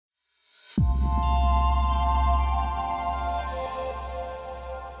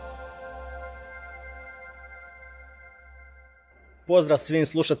Pozdrav svim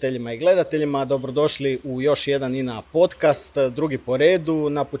slušateljima i gledateljima, dobrodošli u još jedan INA podcast, drugi po redu.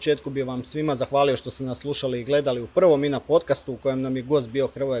 Na početku bih vam svima zahvalio što ste nas slušali i gledali u prvom INA podcastu u kojem nam je gost bio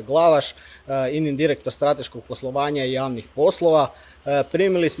Hrvoje Glavaš, INA direktor strateškog poslovanja i javnih poslova.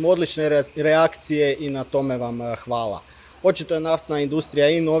 Primili smo odlične reakcije i na tome vam hvala. Očito je naftna industrija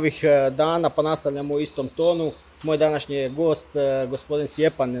in ovih dana, pa nastavljamo u istom tonu. Moj današnji je gost, gospodin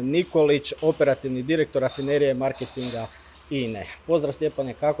Stjepan Nikolić, operativni direktor rafinerije marketinga INE. Pozdrav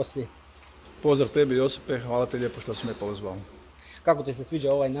Stjepane, kako si? Pozdrav tebi Josipe, hvala ti lijepo što si me pozvao. Kako ti se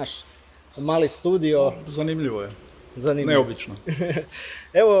sviđa ovaj naš mali studio? Zanimljivo je. Neobično.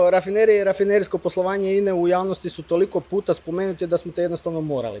 Evo, rafinerije i rafinerijsko poslovanje INE u javnosti su toliko puta spomenuti da smo te jednostavno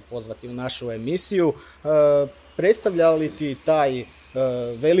morali pozvati u našu emisiju. Predstavlja li ti taj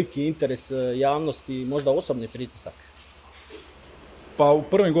veliki interes javnosti, možda osobni pritisak? Pa u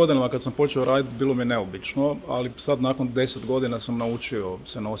prvim godinama kad sam počeo raditi bilo mi je neobično, ali sad nakon 10 godina sam naučio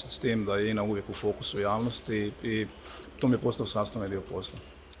se nositi s tim da je INA uvijek u fokusu javnosti i to mi je postao sastavni dio posla.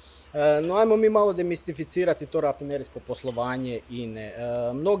 No ajmo mi malo demistificirati to rafinerijsko poslovanje INE.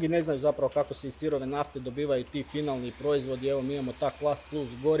 Mnogi ne znaju zapravo kako se iz sirove nafte dobivaju ti finalni proizvodi. Evo mi imamo ta klas plus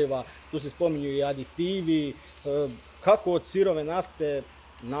goriva, tu se spominju i aditivi. Kako od sirove nafte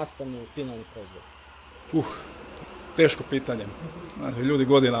nastanu finalni proizvodi? Teško pitanje. Ljudi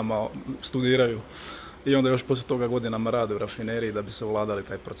godinama studiraju i onda još poslije toga godinama rade u rafineriji da bi se vladali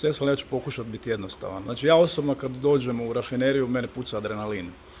taj proces, ali ja ću pokušati biti jednostavan. Znači ja osobno kad dođem u rafineriju, mene puca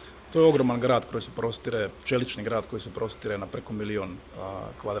adrenalin. To je ogroman grad koji se prostire, čelični grad koji se prostire na preko 1.000.000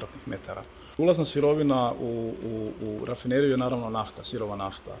 kvadratnih metara. Ulazna sirovina u rafineriju je naravno nafta, sirova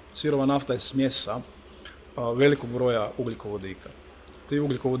nafta. Sirova nafta je smjesa velikog broja ugljikovodika. Ti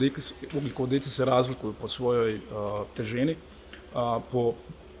ugljikovodici se razlikuju po svojoj težini, po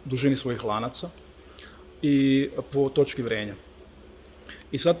dužini svojih lanaca i po točki vrenja.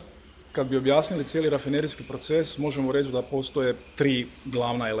 I sad, kad bi objasnili cijeli rafinerijski proces, možemo reći da postoje 3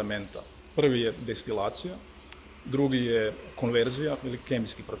 glavna elementa. Prvi je destilacija, drugi je konverzija ili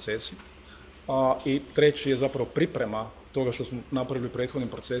kemijski procesi, i treći je zapravo priprema toga što smo napravili u prethodnim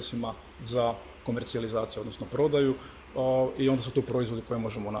procesima za komercijalizaciju, odnosno prodaju, i onda su to proizvodi koje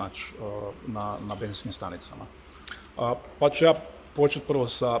možemo naći na benzinskim stanicama. Pa ću ja početi prvo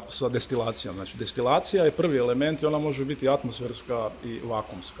sa destilacijom. Znači, destilacija je prvi element i ona može biti atmosferska i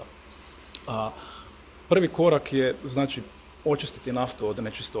vakuumska. Prvi korak je, znači, očistiti naftu od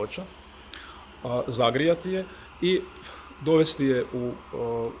nečistoća, zagrijati je i dovesti je u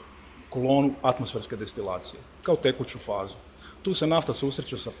kolonu atmosferske destilacije, kao tekuću fazu. Tu se nafta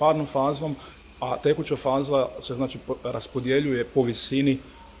susreće sa parnom fazom, a tekuća faza se znači raspodjeljuje po visini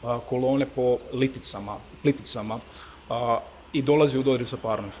kolone po pliticama i dolazi u dodir sa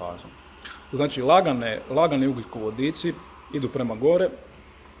parnom fazom. Znači lagani ugljikovodici idu prema gore,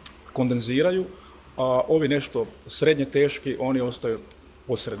 kondenziraju, ovi nešto srednje teški, oni ostaju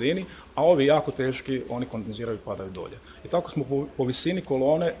po sredini, a ovi jako teški, oni kondenziraju i padaju dolje. I tako smo po visini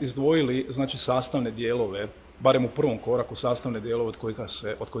kolone izdvojili znači sastavne dijelove, barem u prvom koraku sastavne dijelove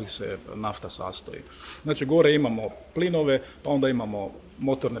od kojih se nafta sastoji. Znači gore imamo plinove, pa onda imamo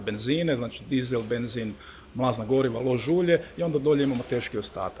motorne benzine, znači dizel, benzin, mlazna goriva, lož ulje i onda dolje imamo teški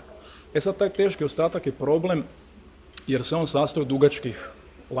ostatak. Sad taj teški ostatak je problem jer se on sastoji od dugačkih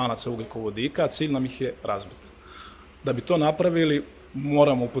lanaca ugljikovodika, a cilj nam ih je razbiti. Da bi to napravili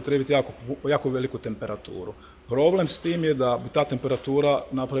moramo upotrijebiti jako veliku temperaturu. Problem s tim je da bi ta temperatura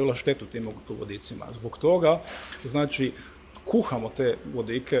napravila štetu tim ugljikovodicima. Zbog toga, znači, kuhamo te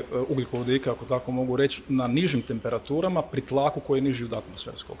ugljikovodike, ako tako mogu reći, na nižim temperaturama pri tlaku koji je niži od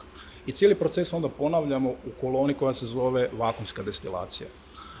atmosferskog. I cijeli proces onda ponavljamo u koloni koja se zove vakuumska destilacija.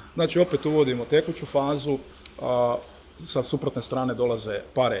 Znači, opet uvodimo tekuću fazu, sa suprotne strane dolaze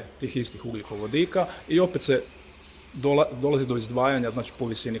pare tih istih ugljikovodika i opet se dolazi do izdvajanja, znači, po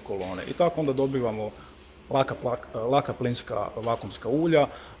visini kolone. I tako onda dobivamo laka plinska vakuumska ulja,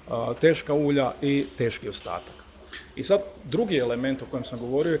 teška ulja i teški ostatak. I sad drugi element o kojem sam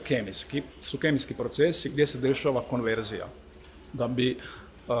govorio je su kemijski procesi gdje se dešava konverzija. Da bi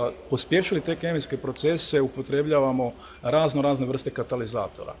pospješili te kemijske procese upotrebljavamo razne vrste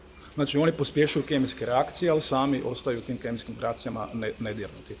katalizatora. Znači oni pospješuju kemijske reakcije, ali sami ostaju u tim kemijskim reakcijama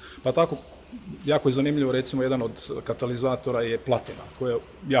nedirnuti. Pa tako, jako je zanimljivo, recimo jedan od katalizatora je platina, koja je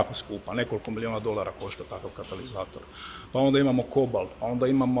jako skupa, nekoliko $1.000.000 košta takav katalizator. Pa onda imamo kobalt, pa onda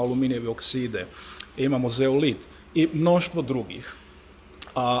imamo aluminijeve okside, imamo zeolit i mnoštvo drugih.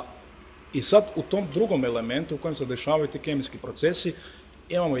 I sad u tom drugom elementu u kojem se dešavaju ti kemijski procesi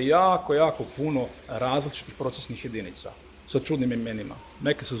imamo jako puno različitih procesnih jedinica sa čudnim imenima.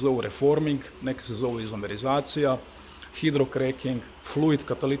 Neke se zovu reforming, neke se zovu izomerizacija, hidrocracking, fluid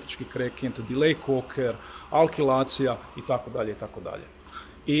katalitički cracking, delay coker, alkilacija itd.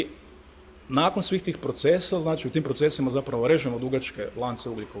 I nakon svih tih procesa, znači u tim procesima zapravo režemo dugačke lance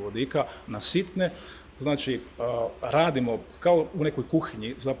ugljikovodika na sitne, znači radimo kao u nekoj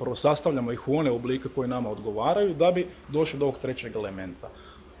kuhinji, zapravo sastavljamo ih u one oblike koje nama odgovaraju da bi došli do ovog trećeg elementa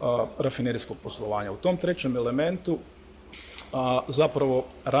rafinerijskog poslovanja. U tom trećem elementu zapravo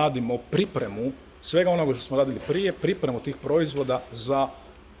radimo pripremu svega onoga što smo radili prije, pripremu tih proizvoda za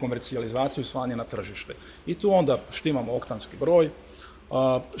komercijalizaciju i slanje na tržište. I tu onda štimamo oktanski broj,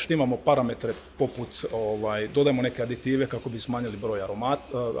 štimamo parametre poput, dodajemo neke aditive kako bi smanjili broj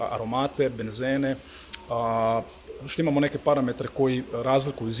aromate, benzene, štimamo neke parametre koji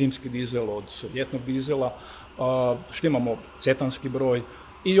razlikuju zimski dizel od ljetnog dizela, štimamo cetanski broj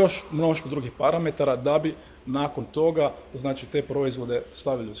i još mnoštvo drugih parametara da bi nakon toga, znači, te proizvode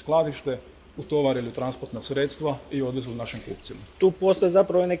stavili u skladište, utovarili u transportna sredstva i odvezli našim kupcima. Tu postoje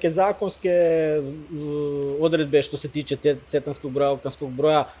zapravo neke zakonske odredbe što se tiče cetanskog broja, oktanskog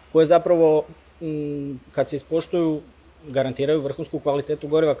broja, koje zapravo, kad se ispoštuju, garantiraju vrhunsku kvalitetu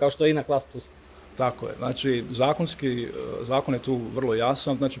goriva kao što je i na Klas Plus. Tako je, znači zakon je tu vrlo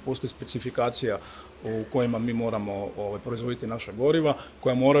jasan, znači postoji specifikacija u kojima mi moramo proizvoditi naša goriva,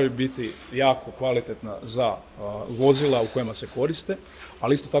 koja moraju biti jako kvalitetna za vozila u kojima se koriste,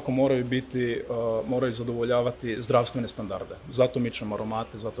 ali isto tako moraju zadovoljavati zdravstvene standarde. Zato mičemo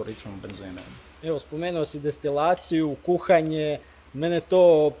aromate, zato ričemo benzene. Evo, spomenuo si destilaciju, kuhanje, mene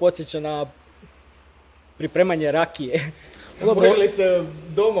to podsjeća na pripremanje rakije. Može li se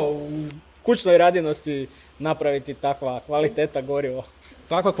doma u kućnoj radinosti napraviti takva kvaliteta goriva?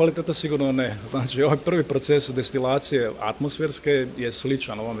 Takva kvaliteta sigurno ne. Znači, ovaj prvi proces destilacije atmosferske je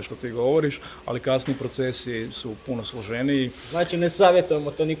sličan ovome što ti govoriš, ali kasniji procesi su puno složeniji. Znači, ne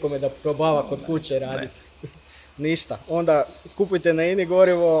savjetujemo to nikome da probava kod kuće raditi. Ništa. Onda kupujte na INI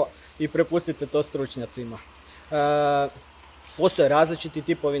gorivo i prepustite to stručnjacima. Postoje različiti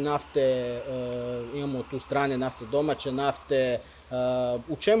tipovi nafte, imamo tu strane nafte, domaće nafte.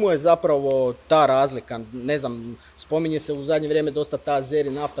 U čemu je zapravo ta razlika? Ne znam, spominje se u zadnje vrijeme dosta ta azeri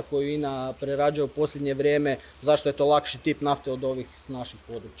nafta koju INA prerađuje u posljednje vrijeme. Zašto je to lakši tip nafte od ovih s naših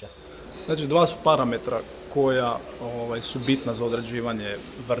područja? Znači, dva su parametra koja su bitna za određivanje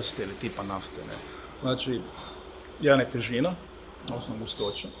vrste ili tipa nafte. Ne? Znači, jedan je težina, odnosno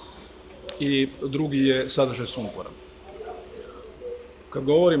gustoća, i drugi je sadržaj sumpora. Kad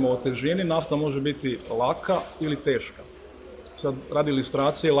govorimo o težini, nafta može biti laka ili teška. Sad, radi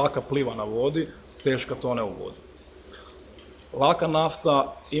ilustracije, laka pliva na vodi, teška tone u vodu. Laka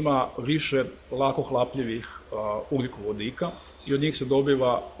nafta ima više lako hlapljivih ugljikovodika i od njih se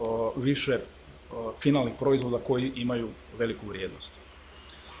dobiva više finalnih proizvoda koji imaju veliku vrijednost.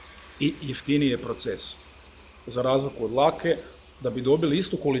 I jeftiniji je proces. Za razliku od lake, da bi dobili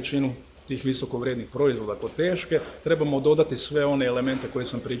istu količinu tih visokovrijednih proizvoda kod teške, trebamo dodati sve one elemente koje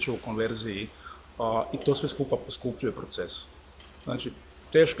sam pričao u konverziji i to sve skupa poskupljuje proces. Znači,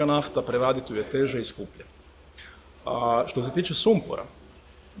 teška nafta preraditi je teže i skuplje. Što se tiče sumpora,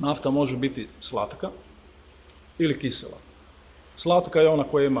 nafta može biti slatka ili kisela. Slatka je ona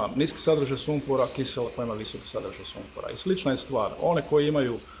koja ima niski sadržaj sumpora, kisela koja ima visoki sadržaj sumpora. I slična je stvar, one koje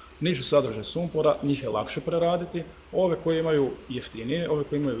imaju niži sadržaj sumpora, njih je lakše preraditi, ove koje imaju jeftinije, ove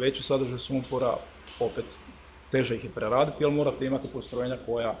koje imaju veći sadržaj sumpora, opet teže ih je preraditi, jer morate imati postrojenja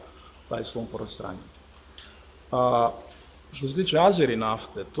koja taj sumpor odstranjuju. Što se tiče azeri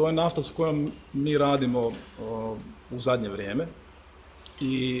nafte, to je nafta s kojom mi radimo u zadnje vrijeme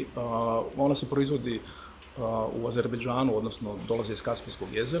i ona se proizvodi u Azerbejdžanu, odnosno dolazi iz Kaspijskog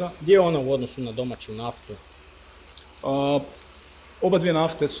jezera. Gdje je ona u odnosu na domaću naftu? Oba dvije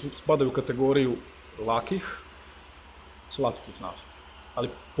nafte spadaju u kategoriju lakih, slatkih nafti, ali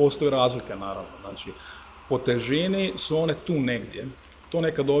postoje razlike naravno. Znači, po težini su one tu negdje. To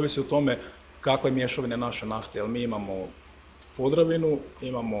nekad ovisi o tome kakve mješavine naše nafte, jer mi imamo Podravinu,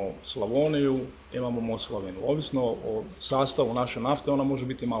 imamo Slavoniju, imamo Moslavinu. Ovisno o sastavu naše nafte, ona može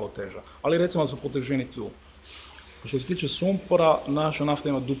biti malo teža. Ali recimo da su po težini tu. Što se tiče sumpora, naša nafta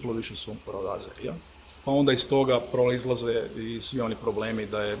ima duplo više sumpora od azerija. Pa onda iz toga proizlaze i svi oni problemi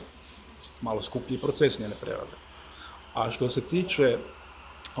da je malo skuplji proces njene prerade. A što se tiče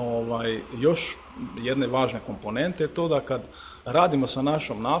još jedne važne komponente, je to da kad radimo sa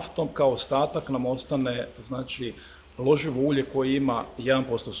našom naftom, kao ostatak nam ostane, znači, loživo ulje koje ima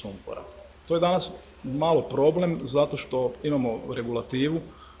 1% sumpora. To je danas malo problem zato što imamo regulativu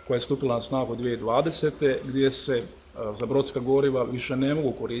koja je stupila na snagu 2020. gdje se za brodska goriva više ne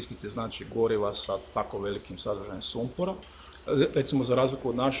mogu koristiti, znači, goriva sa tako velikim sadržajem sumpora. Recimo, za razliku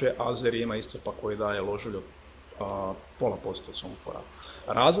od naše, Azeri ima iscrpa koji daje ložilje 0,5% sumpora.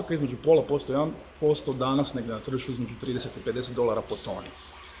 Razlika između 0,5% i 1% danas negdje na tržištu između 30 i $50 po toni.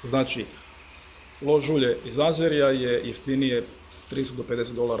 Znači, lož ulje iz Azerija je jeftinije 30 do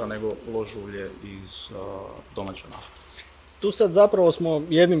 $50 nego lož ulje iz domaće nafte. Tu sad zapravo smo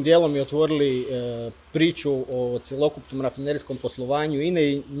jednim dijelom i otvorili priču o cjelokupnom rafinerijskom poslovanju INE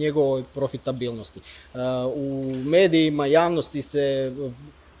i njegovoj profitabilnosti. U medijima, javnosti se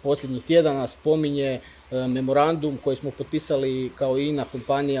posljednjih tjedana spominje memorandum koji smo potpisali kao INA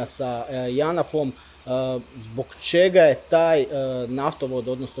kompanija sa JANAF-om. Zbog čega je taj naftovod,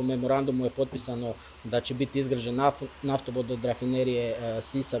 odnosno u memorandumu je potpisano da će biti izgrađen naftovod od rafinerije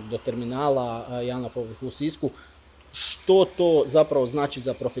Sisak do terminala JANAF-ovih u Sisku. Što to zapravo znači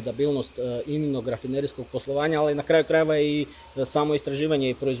za profitabilnost INA-inog rafinerijskog poslovanja, ali na kraju krajeva i samo istraživanje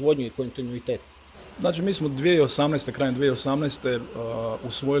i proizvodnju i kontinuitet? Znači, mi smo krajem 2018.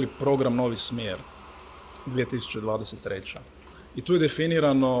 usvojili program Novi smjer 2023. I tu je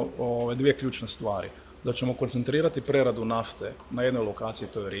definirano dvije ključne stvari. Da ćemo koncentrirati preradu nafte na jednoj lokaciji,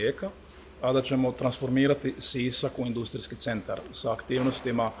 to je Rijeka, a da ćemo transformirati Sisak u industrijski centar sa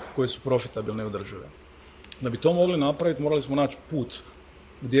aktivnostima koje su profitabilne i održive. Da bi to mogli napraviti, morali smo naći put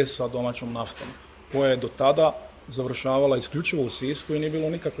gdje sa domaćom naftom, koja je do tada završavala isključivo u Sisku i nije bilo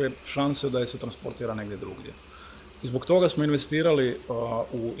nikakve šanse da je se transportira negdje drugdje. I zbog toga smo investirali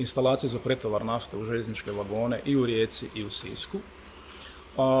u instalacije za pretovar nafte u željezničke vagone i u Rijeci i u Sisku.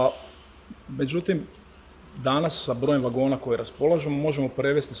 Međutim, danas sa brojem vagona koje raspolažemo možemo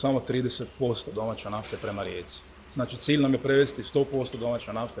prevesti samo 30% domaće nafte prema Rijeci. Znači, cilj nam je prevesti 100%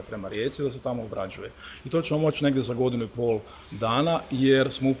 domaće nafte prema Rijeci da se tamo obrađuje. I to ćemo moći negdje za 1,5 dana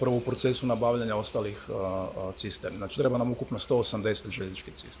jer smo upravo u procesu nabavljanja ostalih cisterni. Znači, treba nam ukupno 180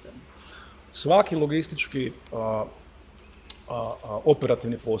 željezničkih cisterni. Svaki logistički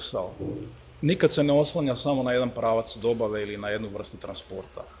operativni posao nikad se ne oslanja samo na jedan pravac dobave ili na jednu vrstu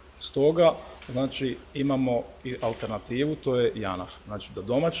transporta. Stoga, znači, imamo i alternativu, to je JANAF. Znači, da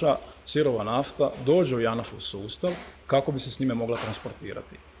domaća sirova nafta dođe u JANAF-ov sustav kako bi se s njime mogla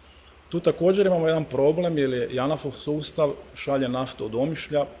transportirati. Tu također imamo jedan problem jer je JANAF-ov sustav šalje naftu od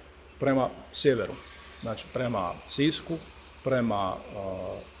Omišlja prema sjeveru. Znači, prema Sisku, prema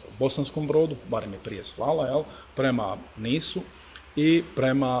Bosanskom Brodu, barem je prije slala, prema Nisu i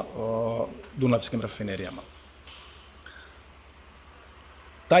prema dunavskim rafinerijama.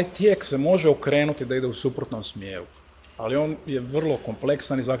 Taj tijek se može okrenuti da ide u suprotnom smjeru, ali on je vrlo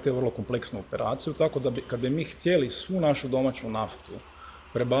kompleksan i zahtjeva vrlo kompleksnu operaciju, tako da kad bi mi htjeli svu našu domaću naftu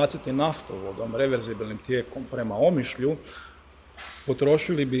prebaciti naftovodom, reverzibilnim tijekom prema Omišlju,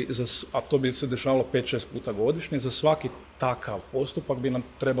 potrošili bi, a to bi se dešavalo 5-6 puta godišnje, za svaki takav postupak bi nam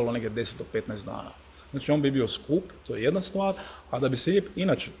trebalo negdje 10 do 15 dana. Znači, on bi bio skup, to je jedna stvar, a da bi se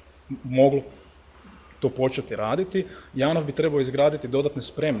inače moglo to početi raditi, JANAF bi trebao izgraditi dodatne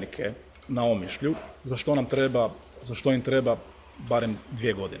spremnike na Omišlju, za što im treba barem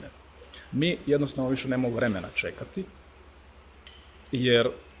 2 godine. Mi jednostavno više nemamo vremena čekati, jer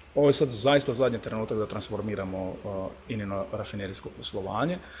ovo je sad zaista zadnji trenutak da transformiramo INA-ino rafinerijsko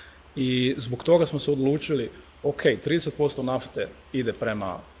poslovanje i zbog toga smo se odlučili, ok, 30% nafte ide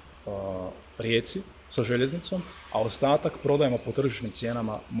prema Rijeci sa željeznicom, a ostatak prodajemo po tržišnim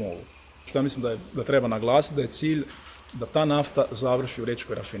cijenama MOL-u. Što ja mislim da treba naglasiti da je cilj da ta nafta završi u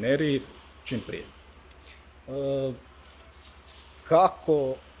riječkoj rafineriji čim prije.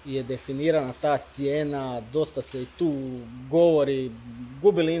 Kako je definirana ta cijena? Dosta se i tu govori,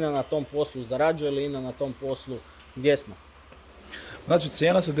 gubi li INA na tom poslu, zarađuje li INA na tom poslu, gdje smo? Znači,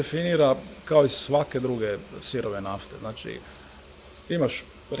 cijena se definira kao i svake druge sirove nafte. Znači, imaš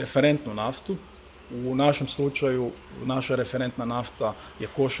referentnu naftu. U našem slučaju, naša referentna nafta je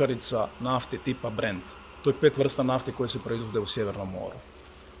košarica nafte tipa Brent. To je 5 vrsta nafte koje se proizvode u Sjevernom moru.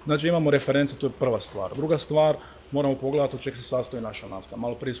 Znači, imamo referencu, to je prva stvar. Druga stvar, moramo pogledati od čeg se sastoji naša nafta.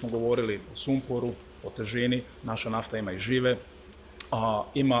 Malo prije smo govorili o sumporu, o težini, naša nafta ima i žive,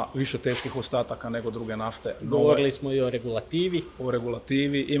 ima više teških ostataka nego druge nafte. Govorili smo i o regulativi. O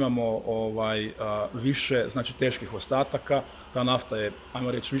regulativi, imamo više, znači, teških ostataka. Ta nafta je,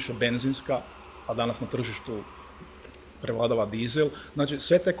 ajmo reći, više benzinska, a danas na tržištu prevladava dizel. Znači,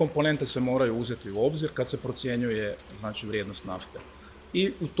 sve te komponente se moraju uzeti u obzir kad se procjenjuje, znači, vrijednost nafte.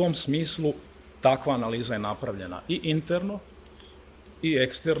 I u tom smislu takva analiza je napravljena i interno i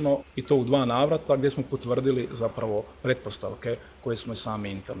eksterno, i to u 2 navrata gdje smo potvrdili zapravo pretpostavke koje smo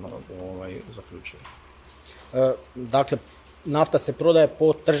sami interno zaključili. Dakle, nafta se prodaje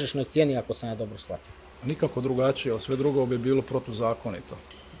po tržišnoj cijeni, ako sam ja dobro shvatio. Nikako drugačije, ali sve drugo bi bilo protuzakonito.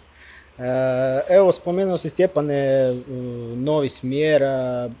 Evo, spomenuo si, Stjepane, novi smjer.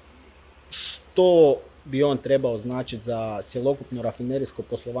 Što bi on trebao značiti za cjelokupno rafinerijsko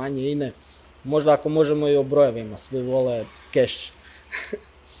poslovanje INA-e? Možda ako možemo i o brojevima, svi vole cash.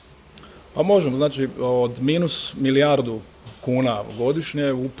 Pa možemo, znači od minus milijardu kuna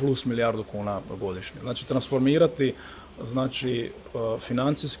godišnje u plus milijardu kuna godišnje. Znači transformirati znači,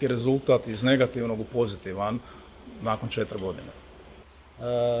 financijski rezultat iz negativnog u pozitivan nakon 4 godine.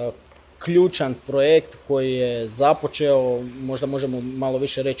 Ključan projekt koji je započeo, možda možemo malo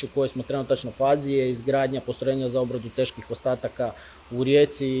više reći u kojoj smo trenutačno fazi, je izgradnja postrojenja za obradu teških ostataka u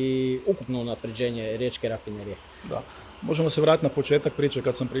Rijeci i ukupno unapređenje riječke rafinerije. Da. Možemo se vratiti na početak priče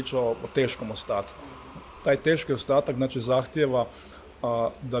kad sam pričao o teškom ostatku. Taj teški ostatak znači zahtijeva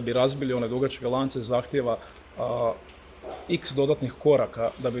da bi razbili one dugačke lance, zahtijeva x dodatnih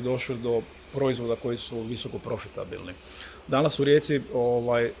koraka da bi došli do proizvoda koji su visoko profitabilni. Danas u Rijeci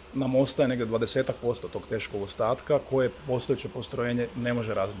nam ostaje negdje 20% tog teškog ostatka koje postojeće postrojenje ne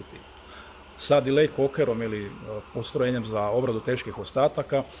može razbiti. Sa delay cookerom ili postrojenjem za obradu teških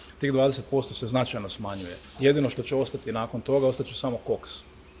ostataka tih 20% se značajno smanjuje. Jedino što će ostati nakon toga, ostaće samo koks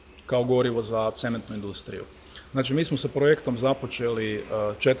kao gorivo za cementnu industriju. Znači mi smo sa projektom započeli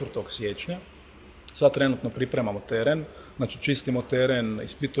 4. siječnja, sad trenutno pripremamo teren, znači čistimo teren,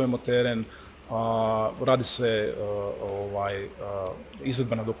 ispitujemo teren, radi se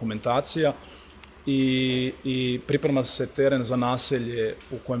izvedbena dokumentacija i priprema se teren za naselje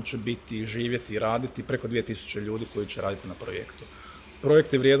u kojem će biti živjeti i raditi preko 2000 ljudi koji će raditi na projektu.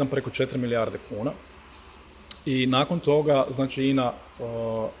 Projekt je vrijedan preko 4 milijarde kuna i nakon toga znači INA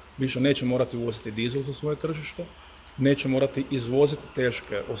više neće morati uvoziti dizel za svoje tržište, neće morati izvoziti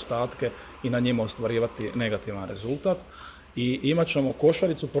teške ostatke i na njima ostvarivati negativan rezultat i imat ćemo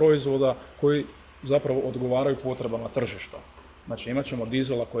košaricu proizvoda koji zapravo odgovaraju potrebama tržišta. Znači imat ćemo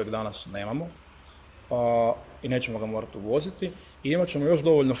dizela kojeg danas nemamo i nećemo ga morati uvoziti i imat ćemo još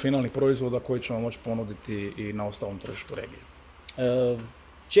dovoljno finalnih proizvoda koji ćemo moći ponuditi i na ostalom tržištu regije.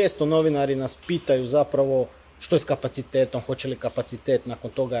 Često novinari nas pitaju zapravo što je s kapacitetom, hoće li kapacitet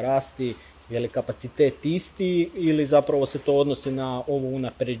nakon toga rasti, je li kapacitet isti ili zapravo se to odnosi na ovo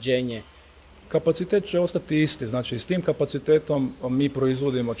unapređenje? Kapacitet će ostati isti, znači s tim kapacitetom mi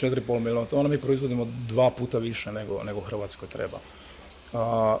proizvodimo 4,5 milijuna tona, mi proizvodimo 2 puta više nego Hrvatskoj treba.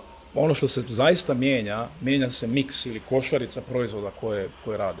 Ono što se zaista mijenja se miks ili košarica proizvoda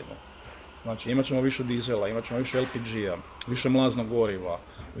koje radimo. Znači imat ćemo više dizela, imat ćemo više LPG-a, više mlaznog goriva,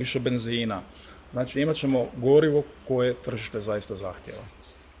 više benzina. Znači imat ćemo gorivo koje tržište zaista zahtjeva.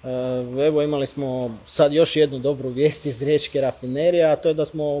 Evo imali smo sad još jednu dobru vijest iz riječke rafinerije, a to je da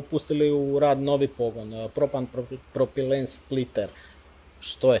smo pustili u rad novi pogon, propan propilen splitter.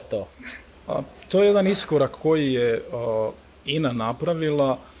 Što je to? To je jedan iskorak koji je INA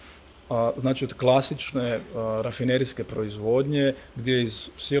napravila, znači od klasične rafinerijske proizvodnje gdje iz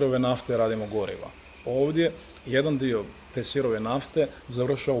sirove nafte radimo goriva. Ovdje jedan dio te sirove nafte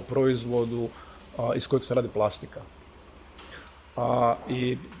završava u proizvodu iz kojeg se radi plastika.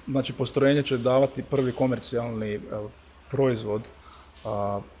 I znači postrojenje će davati prvi komercijalni proizvod,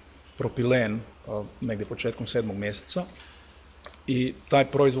 propilen, negdje početkom 7. mjeseca. I taj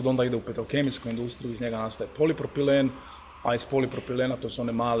proizvod onda ide u petrokemijsku industriju, iz njega nastaje polipropilen, a iz polipropilena to su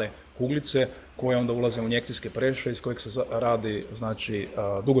one male kuglice koje onda ulaze u injekcijske preše iz kojeg se radi znači,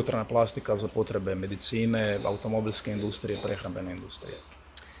 dugotrajna plastika za potrebe medicine, automobilske industrije, prehrambene industrije.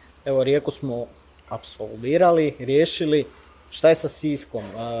 Evo, Rijeku smo apsolvirali, riješili. Šta je sa Siskom?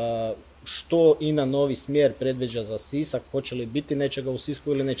 Što INA novi smjer predviđa za Sisak? Hoće li biti nečega u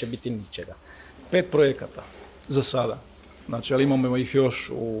Sisku ili neće biti ničega? 5 projekata za sada. Znači, ali imamo ih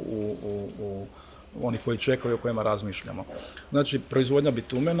još u oni koji čekaju, o kojima razmišljamo. Znači, proizvodnja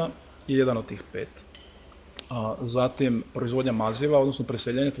bitumena je jedan od tih 5. Zatim, proizvodnja maziva, odnosno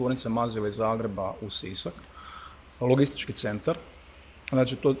preseljenje tvornice maziva iz Zagreba u Sisak. Logistički centar.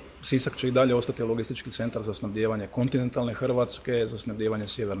 Znači, Sisak će i dalje ostati logistički centar za snabdijevanje kontinentalne Hrvatske, za snabdijevanje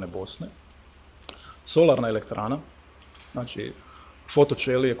sjeverne Bosne. Solarna elektrana, znači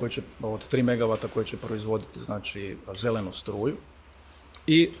fotočelije koje će, od 3 MW koje će proizvoditi znači, zelenu struju.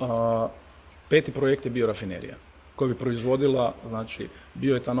 I 5. projekt je biorafinerija koja bi proizvodila znači,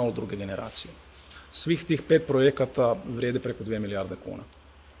 bioetanol 2. generacije. Svih tih 5 projekata vrijede preko 2 milijarde kuna.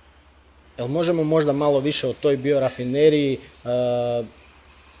 Jel možemo možda malo više o toj biorafineriji?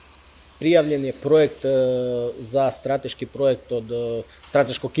 Prijavljen je projekt za strateški projekt od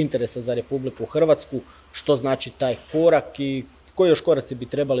strateškog interesa za Republiku Hrvatsku. Što znači taj korak i koji još koraci bi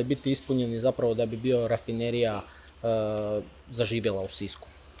trebali biti ispunjeni zapravo da bi biorafinerija zaživjela u Sisku?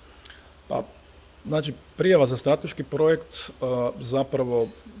 Pa, znači, prijava za strateški projekt zapravo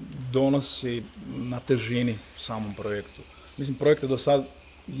donosi na težini samom projektu. Mislim, projekt je do sad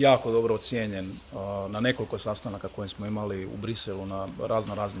jako dobro ocijenjen na nekoliko sastanaka koje smo imali u Briselu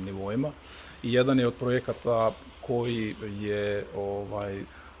na raznim nivoima. I jedan je od projekata koji je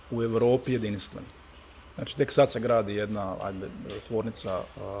u Europi jedinstven. Znači, tek sad se gradi jedna tvornica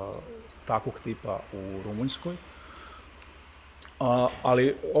takvog tipa u Rumunjskoj.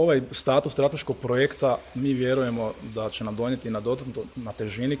 Ali ovaj status strateškog projekta mi vjerujemo da će nam donijeti na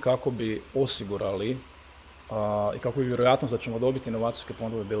težini kako bi osigurali i kako bi vjerojatnost da ćemo dobiti inovacijske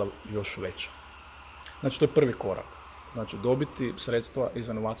fondove bila još veća. Znači, to je prvi korak. Znači, dobiti sredstva iz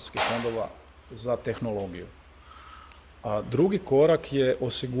inovacijskih fondova za tehnologiju. Drugi korak je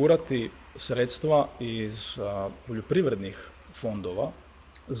osigurati sredstva iz poljoprivrednih fondova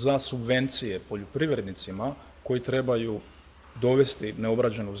za subvencije poljoprivrednicima koji trebaju dovesti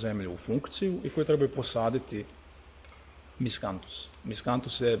neobrađenu zemlju u funkciju i koji trebaju posaditi miskantus.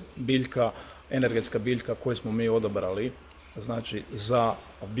 Miskantus je biljka, energetska biljka koju smo mi odabrali, znači za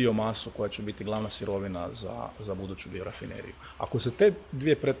biomasu koja će biti glavna sirovina za buduću biorafineriju. Ako se te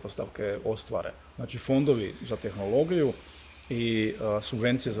dvije pretpostavke ostvare, znači fondovi za tehnologiju i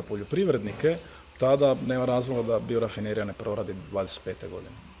subvencije za poljoprivrednike, tada nema razloga da biorafinerija ne proradi 25.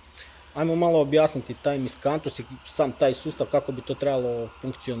 godine. Ajmo malo objasniti taj miskantus i sam taj sustav kako bi to trebalo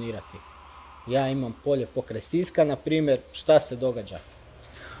funkcionirati. Ja imam polje pokraj Siska, na primjer, šta se događa?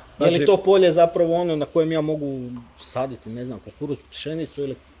 Znači, je li to polje zapravo ono na kojem ja mogu saditi, ne znam, kukuruz, pšenicu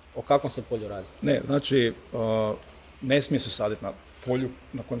ili o kakvom se polju radi? Ne, znači, ne smije se saditi na polju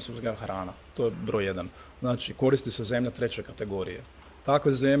na kojem se uzgaja hrana. To je broj jedan. Znači, koristi se zemlja treće kategorije.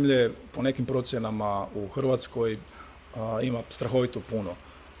 Takve zemlje, po nekim procjenama u Hrvatskoj, ima strahovito puno.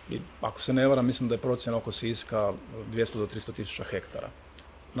 I ako se ne varam, mislim da je procjena oko Siska 200 do 300 tisuća hektara.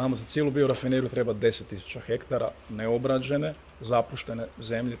 Nama za cijelu biorafineriju treba 10 tisuća hektara neobrađene, zapuštene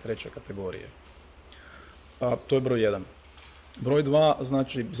zemlje treće kategorije. To je broj jedan. Broj dva,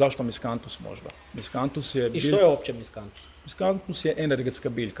 znači, zašto miskantus možda? Miskantus je I što je uopće miskantus? Miskantus je energetska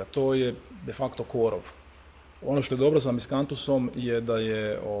biljka, to je de facto korov. Ono što je dobro za miskantusom je da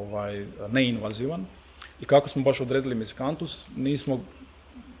je neinvazivan i kako smo baš odredili miskantus, nismo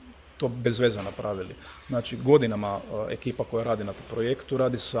to bez veze napravili. Znači, godinama ekipa koja radi na tom projektu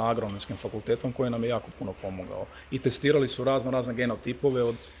radi sa Agronomskim fakultetom koji nam je jako puno pomogao. I testirali su razne genotipove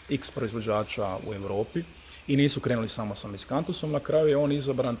od X proizvođača u Europi i nisu krenuli samo sa miskantusom. Na kraju je on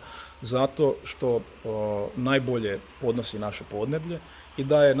izabran zato što najbolje podnosi naše podneblje i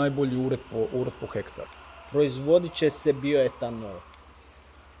daje najbolji urod po hektaru. Proizvodit će se bioetanol.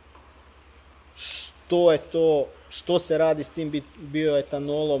 Što je to, što se radi s tim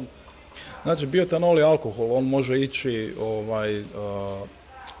bioetanolom? Znači, bioetanol je alkohol, on može ići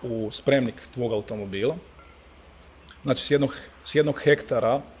u spremnik tvog automobila. Znači, s jednog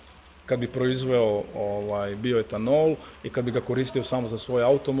hektara, kad bi proizveo bioetanol i kad bi ga koristio samo za svoj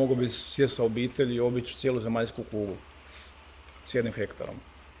auto, mogao bi sjesti sa obitelji i obići cijelu zemaljsku kuglu s jednim hektarom.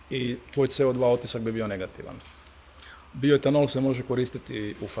 I tvoj CO2 otisak bi bio negativan. Bioetanol se može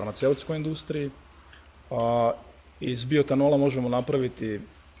koristiti u farmaceutskoj industriji. Iz bioetanola možemo napraviti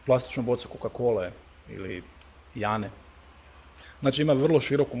plastičnu bocu Coca-Cola ili Jane. Znači, ima vrlo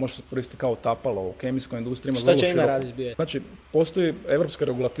široko, može se koristiti kao tapalo u kemijskoj industriji. Šta će ima raditi s bioetanola? Znači, postoji europska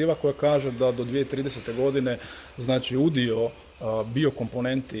regulativa koja kaže da do 2030. godine, znači, udio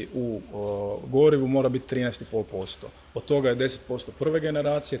biokomponenti u gorivu mora biti 13,5%. Od toga je 10% prve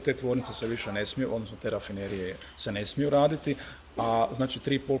generacije, te tvornice se više ne smiju, odnosno te rafinerije se ne smiju raditi, a znači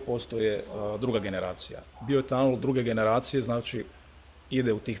 3,5% je druga generacija. Bioetanol druge generacije, znači,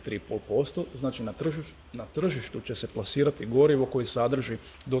 ide u tih 3,5%, znači na tržištu će se plasirati gorivo koji sadrži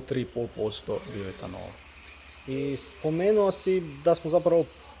do 3,5% bioetanola. I spomenuo si da smo zapravo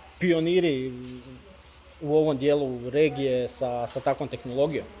pioniri u ovom dijelu regije sa takvom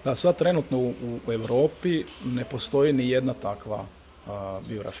tehnologijom. Da, sad trenutno u Europi ne postoji ni jedna takva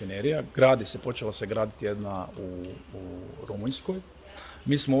biorafinerija. Počela se graditi jedna u Rumunjskoj.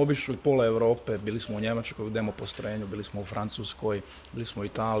 Mi smo obišli pola Europe, bili smo u Njemačkoj u demo postrojenju, bili smo u Francuskoj, bili smo u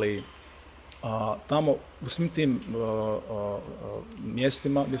Italiji. Tamo, u svim tim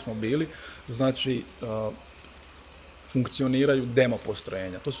mjestima gdje smo bili, znači, funkcioniraju demo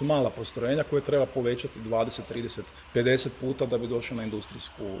postrojenja. To su mala postrojenja koje treba povećati 20, 30, 50 puta da bi došli na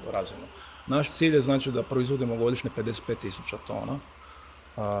industrijsku razinu. Naš cilj je, znači, da proizvodimo godišnje 55.000 tona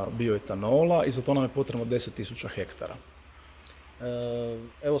bioetanola i za to nam je potrebno 10.000 hektara.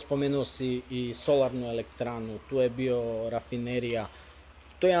 Evo, spomenuo si i solarnu elektranu, tu je biorafinerija.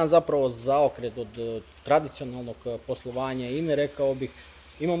 To je jedan zapravo zaokret od tradicionalnog poslovanja INA-e, rekao bih.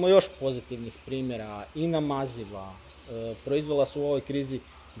 Imamo još pozitivnih primjera. INA maziva proizvela su u ovoj krizi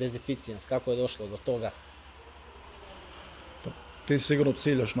dezificijens. Kako je došlo do toga? ti sigurno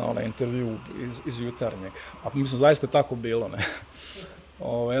ciljaš na onaj intervju iz jutarnjeg. A mislim, zaista je tako bilo, ne.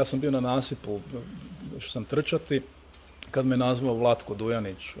 Ja sam bio na nasipu, što sam trčati, kad me nazvao Vlatko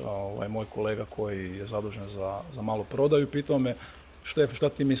Dujanić, moj kolega koji je zadužen za malu prodaju, pitao me, Štef, šta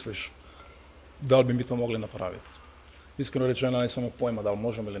ti misliš, da li bi mi to mogli napraviti? Iskreno rečeno, nisam imao pojma da li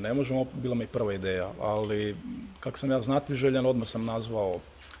možemo ili ne možemo, bila mi i prva ideja, ali kako sam ja znatiželjan, odmah sam nazvao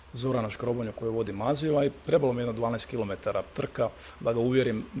Zorana Škrobonja koji vodi Maziva i trebalo mi jedno 12 km trka da ga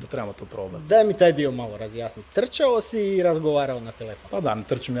uvjerim da trebamo to probati. Daj mi taj dio malo razjasniti. Trčao si i razgovarao na telefon? Pa da, ne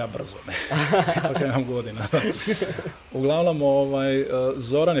trčim ja brzo, ne. Ipak imam godina. Uglavnom,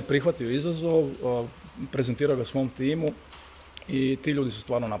 Zoran je prihvatio izazov, prezentirao ga svom timu i ti ljudi su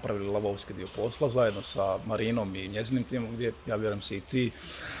stvarno napravili lavovski dio posla zajedno sa Marinom i njezinim timom gdje, ja vjerujem si i ti,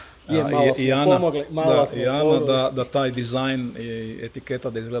 i Ana, da taj dizajn i etiketa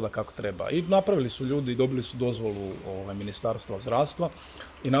da izgleda kako treba. I napravili su ljudi, dobili su dozvolu Ministarstva zdravstva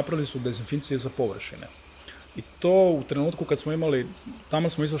i napravili su dezinficije za površine. I to u trenutku kad smo imali, tamo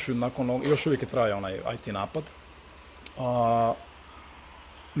smo izašli nakon, još uvijek je trajao onaj IT napad,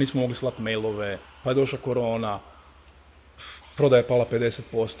 nismo mogli slati mailove, pa je došla korona, prodaja je pala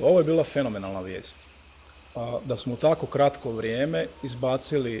 50%. Ovo je bila fenomenalna vijest. Da smo u tako kratko vrijeme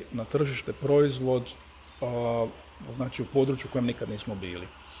izbacili na tržište proizvod, znači u području u kojem nikad nismo bili.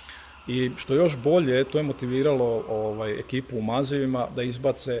 I što još bolje, to je motiviralo ekipu u Mazivima da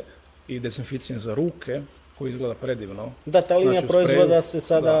izbace i dezinficijen za ruke, koji izgleda predivno. Da, ta linija proizvoda se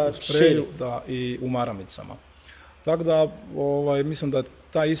sada širi. Da, i u maramicama. Tako da, mislim da je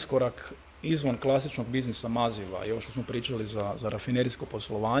taj iskorak izvan klasičnog biznisa Maziva i ovo što smo pričali za rafinerijsko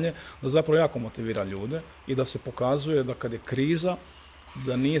poslovanje, da zapravo jako motivira ljude i da se pokazuje da kad je kriza,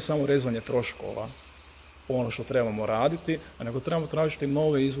 da nije samo rezanje troškova ono što trebamo raditi, nego trebamo tražiti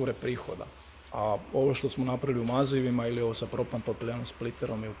nove izvore prihoda. A ovo što smo napravili u Mazivima ili ovo sa propan papiljano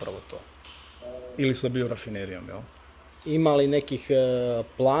splitterom je upravo to. Ili sa biorafinerijom, jel? Ima li nekih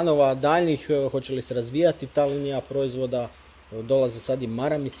planova daljnjih, hoće li se razvijati ta linija proizvoda? Dolaze sad i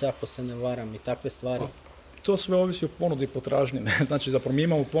maramice, ako se ne varam, i takve stvari. To sve ovisi o ponudi i potražnji. Znači, zapravo mi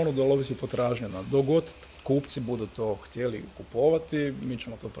imamo ponudu, ali ovisi o potražnji. Dok god kupci budu to htjeli kupovati, mi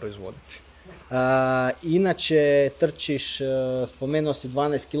ćemo to proizvoditi. Inače, trčiš, spomenuo si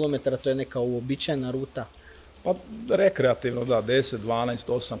 12 km, to je neka uobičajena ruta? Pa rekreativno, da, 10, 12,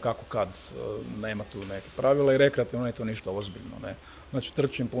 8, kako kad, nema tu neke pravila i rekreativno nije to ništa ozbiljno. Ne. Znači,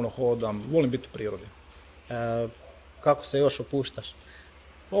 trčim, puno hodam, volim biti u prirodi. Kako se još opuštaš?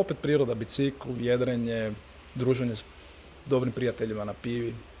 Opet priroda, bicikl, jedrenje, druženje s dobrim prijateljima na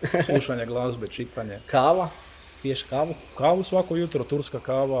pivi, slušanje glazbe, čitanje. Kava? Piješ kavu? Kavu svako jutro, turska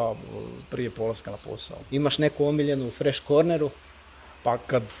kava, prije polaska na posao. Imaš neku omiljenu u Fresh Corneru? Pa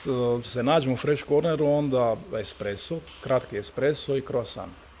kad se nađemo u Fresh Corneru, onda espresso, kratki espresso i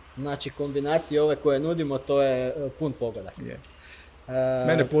croissant. Znači kombinacije ove koje nudimo, to je pun pogodak. Je.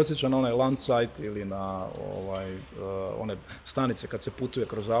 Mene podsjeća na onaj Landsite ili na one stanice kad se putuje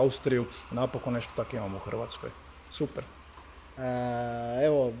kroz Austriju. Napokon nešto tako imamo u Hrvatskoj. Super.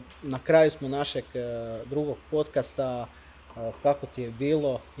 Evo, na kraju smo našeg drugog podcasta. Kako ti je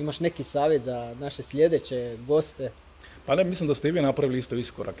bilo? Imaš neki savjet za naše sljedeće goste? Pa ne, mislim da ste i vi napravili isto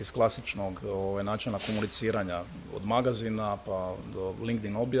iskorak iz klasičnog načina komuniciranja od magazina pa do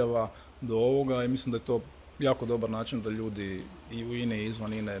LinkedIn objava do ovoga i mislim da je to jako dobar način da ljudi i u INE i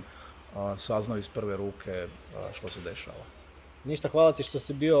izvan INE saznaju iz prve ruke što se dešava. Ništa, hvala ti što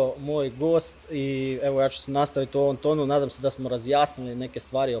si bio moj gost i evo ja ću se nastaviti u ovom tonu. Nadam se da smo razjasnili neke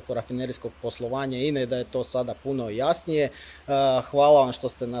stvari oko rafinerijskog poslovanja INE, da je to sada puno jasnije. Hvala vam što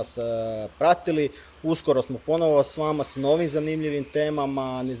ste nas pratili. Uskoro smo ponovo s vama s novim zanimljivim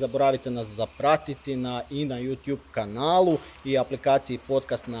temama. Ne zaboravite nas zapratiti na YouTube kanalu i aplikaciji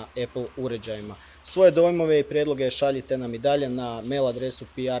podcast na Apple uređajima. Svoje dojmove i prijedloge šaljite nam i dalje na mail adresu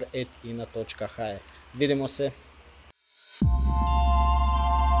pr@ina.hr. Vidimo se.